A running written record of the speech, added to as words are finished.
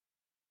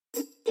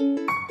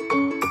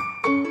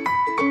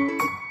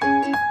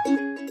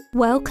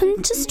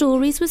Welcome to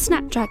Stories with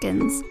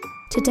Snapdragons.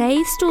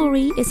 Today's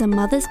story is a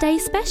Mother's Day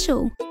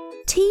special,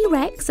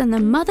 T-Rex and the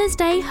Mother's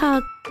Day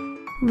Hug,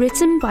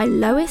 written by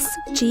Lois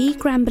G.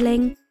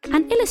 Grambling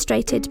and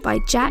illustrated by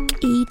Jack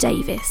E.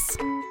 Davis.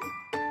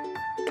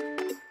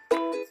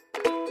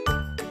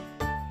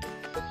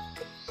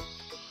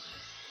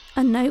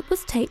 A note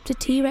was taped to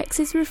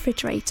T-Rex's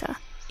refrigerator.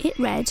 It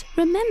read,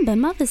 "Remember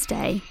Mother's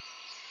Day."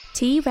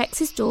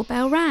 T-Rex's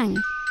doorbell rang.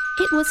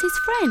 It was his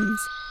friends,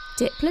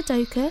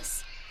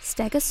 Diplodocus,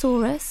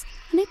 Stegosaurus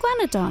and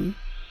Iguanodon.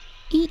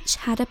 Each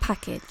had a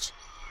package.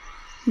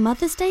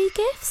 "Mother's Day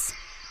gifts?"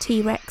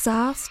 T-Rex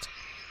asked.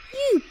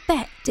 "You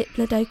bet,"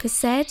 Diplodocus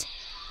said.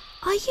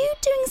 "Are you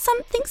doing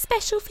something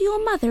special for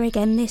your mother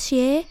again this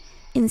year,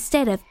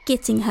 instead of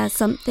getting her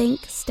something?"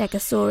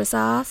 Stegosaurus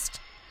asked.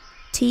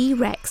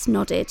 T-Rex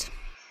nodded.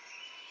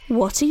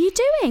 "What are you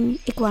doing?"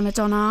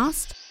 Iguanodon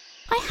asked.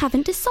 "I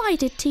haven't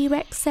decided,"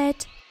 T-Rex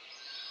said.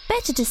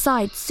 "Better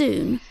decide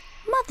soon.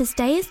 Mother's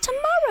Day is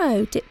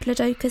tomorrow,"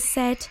 Diplodocus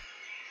said.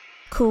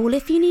 "Call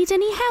if you need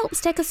any help,"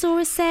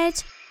 Stegosaurus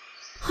said.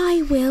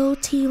 "I will,"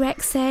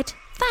 T-Rex said.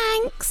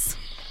 "Thanks."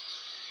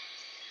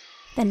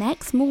 The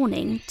next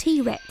morning,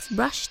 T-Rex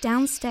rushed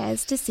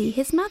downstairs to see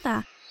his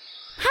mother.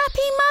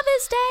 "Happy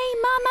Mother's Day,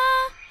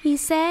 Mama," he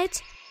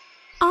said.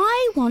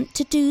 "I want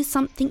to do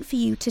something for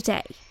you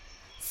today.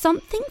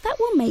 Something that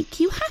will make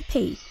you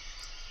happy."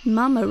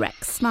 Mama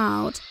Rex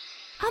smiled.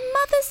 "A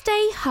Mother's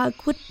Day hug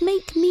would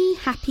make me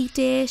happy,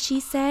 dear," she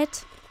said.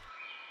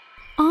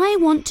 "I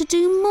want to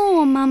do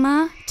more,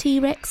 Mama,"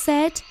 T-Rex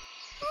said.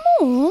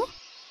 "More?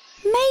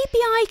 Maybe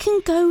I can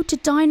go to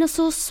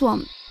Dinosaur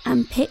Swamp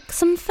and pick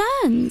some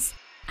ferns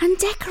and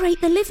decorate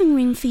the living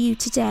room for you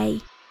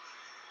today."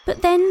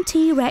 But then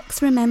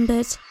T-Rex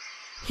remembered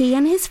he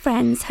and his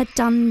friends had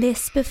done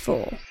this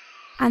before,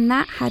 and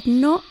that had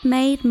not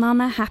made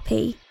Mama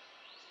happy.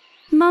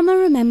 Mama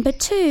remembered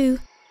too.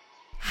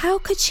 How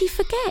could she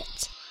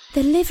forget?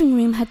 The living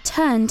room had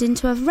turned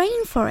into a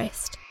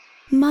rainforest.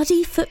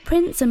 Muddy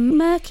footprints and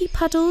murky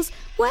puddles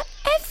were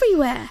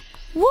everywhere.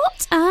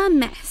 What a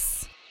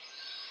mess!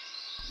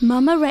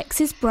 Mama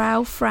Rex's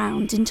brow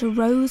frowned into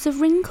rows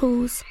of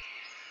wrinkles.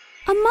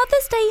 "A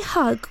Mother's Day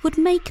hug would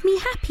make me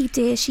happy,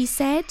 dear," she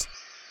said.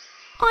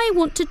 "I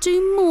want to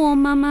do more,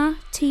 Mama,"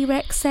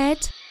 T-Rex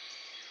said.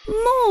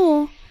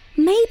 "More?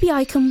 Maybe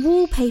I can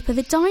wallpaper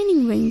the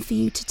dining room for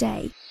you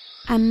today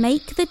and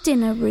make the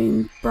dinner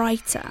room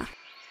brighter."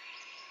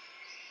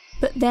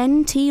 But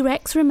then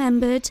T-Rex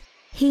remembered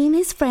he and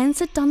his friends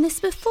had done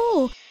this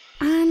before,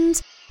 and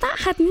that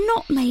had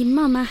not made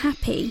Mama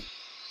happy.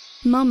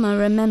 Mama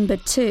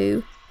remembered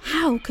too.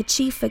 How could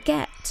she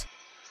forget?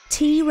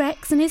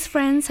 T-Rex and his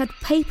friends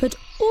had papered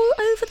all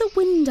over the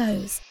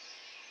windows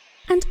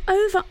and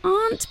over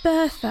Aunt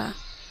Bertha.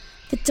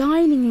 The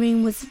dining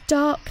room was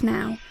dark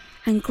now,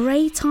 and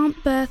Great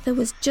Aunt Bertha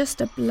was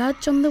just a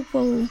bludge on the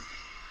wall.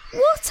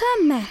 What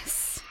a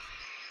mess!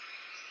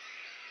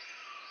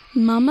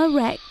 Mama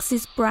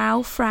Rex's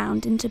brow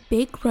frowned into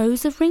big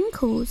rows of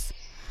wrinkles.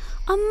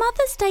 "A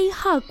Mother's Day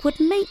hug would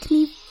make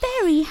me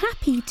very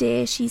happy,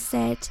 dear," she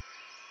said.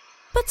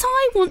 "But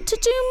I want to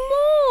do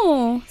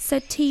more,"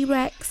 said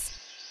T-Rex.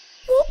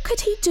 What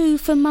could he do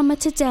for Mama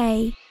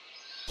today?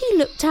 He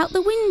looked out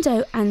the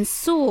window and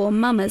saw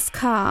Mama's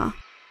car.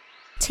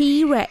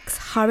 T-Rex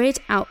hurried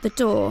out the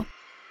door.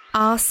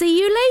 "I'll see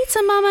you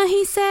later, Mama,"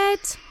 he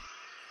said.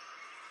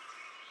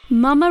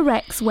 Mama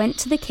Rex went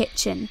to the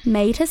kitchen,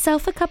 made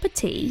herself a cup of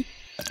tea,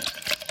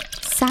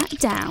 sat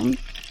down,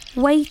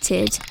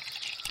 waited,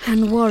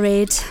 and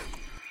worried.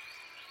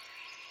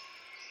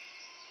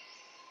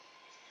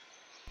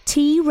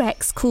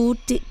 T-Rex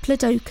called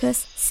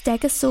Diplodocus,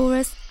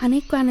 Stegosaurus, and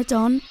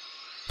Iguanodon.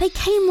 They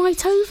came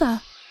right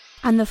over,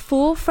 and the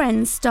four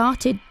friends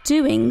started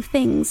doing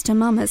things to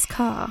Mama's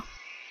car.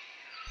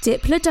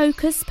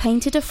 Diplodocus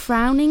painted a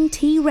frowning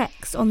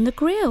T-Rex on the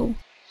grille.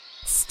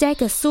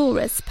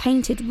 Stegosaurus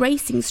painted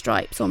racing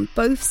stripes on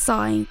both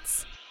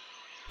sides.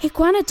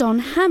 Iguanodon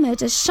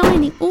hammered a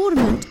shining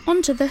ornament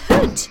onto the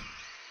hood.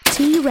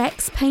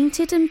 T-Rex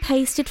painted and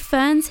pasted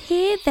ferns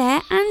here,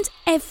 there, and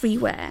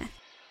everywhere.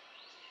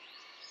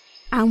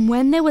 And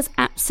when there was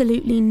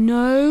absolutely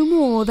no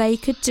more they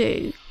could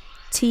do,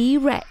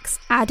 T-Rex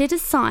added a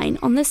sign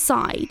on the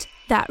side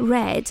that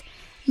read,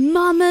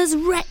 "Mama's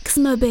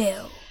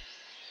Rexmobile."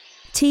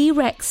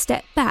 T-Rex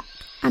stepped back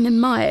and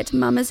admired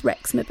Mama's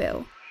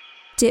Rexmobile.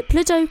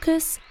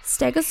 Diplodocus,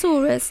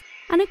 Stegosaurus,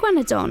 and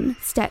Iguanodon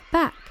stepped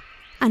back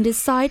and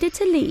decided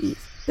to leave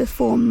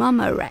before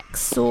Mama Rex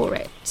saw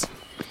it.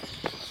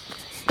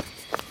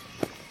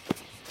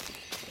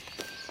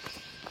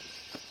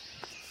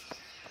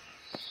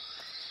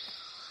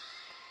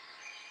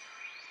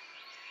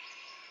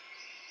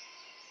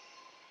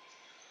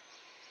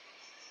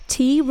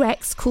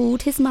 T-Rex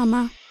called his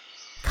Mama.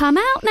 "Come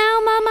out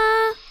now,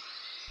 Mama."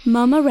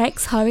 Mama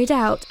Rex hurried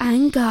out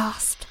and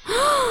gasped.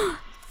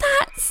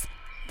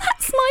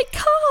 That's my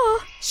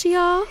car," she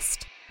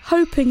asked,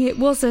 hoping it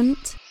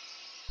wasn't.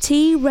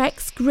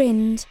 T-Rex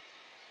grinned.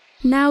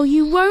 "Now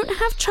you won't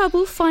have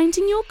trouble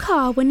finding your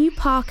car when you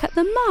park at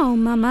the mall,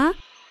 Mama,"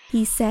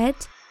 he said.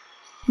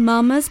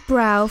 Mama's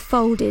brow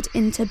folded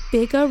into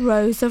bigger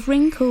rows of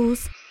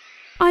wrinkles.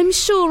 "I'm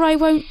sure I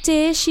won't,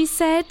 dear," she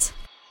said.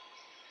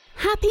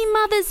 "Happy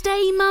Mother's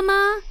Day,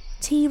 Mama,"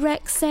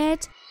 T-Rex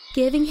said,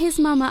 giving his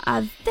Mama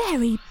a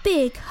very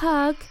big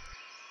hug.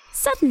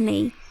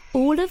 Suddenly,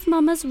 all of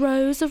Mama's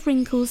rows of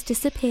wrinkles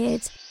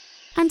disappeared,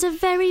 and a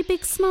very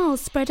big smile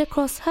spread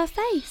across her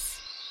face.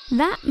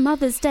 "That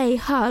Mother's Day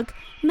hug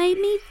made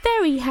me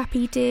very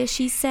happy, dear,"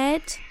 she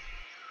said.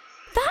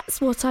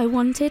 "That's what I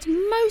wanted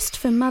most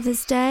for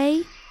Mother's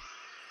Day."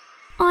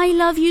 "I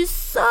love you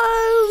so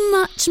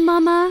much,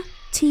 Mama,"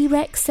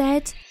 T-Rex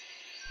said.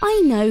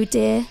 "I know,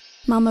 dear,"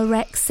 Mama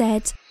Rex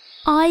said.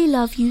 "I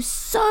love you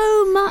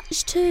so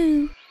much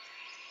too."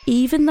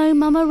 Even though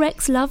Mama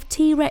Rex loved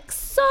T-Rex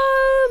so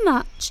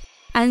much,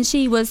 and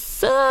she was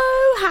so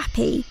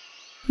happy,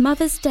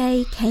 Mother's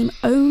Day came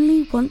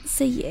only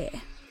once a year.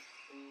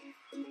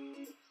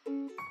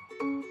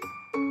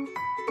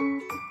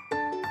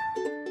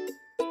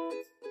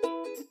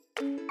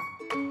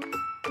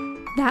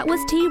 That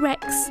was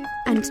T-Rex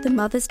and the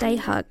Mother's Day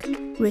Hug,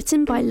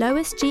 written by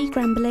Lois G.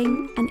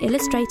 Grambling and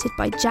illustrated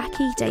by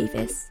Jackie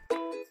Davis.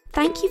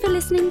 Thank you for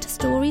listening to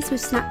Stories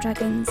with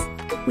Snapdragons.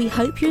 We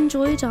hope you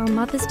enjoyed our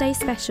Mother's Day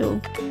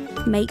special.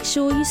 Make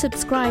sure you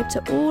subscribe to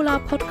all our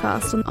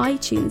podcasts on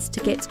iTunes to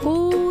get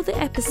all the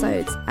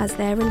episodes as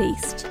they're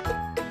released.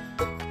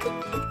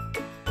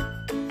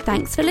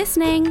 Thanks for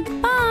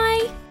listening.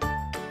 Bye!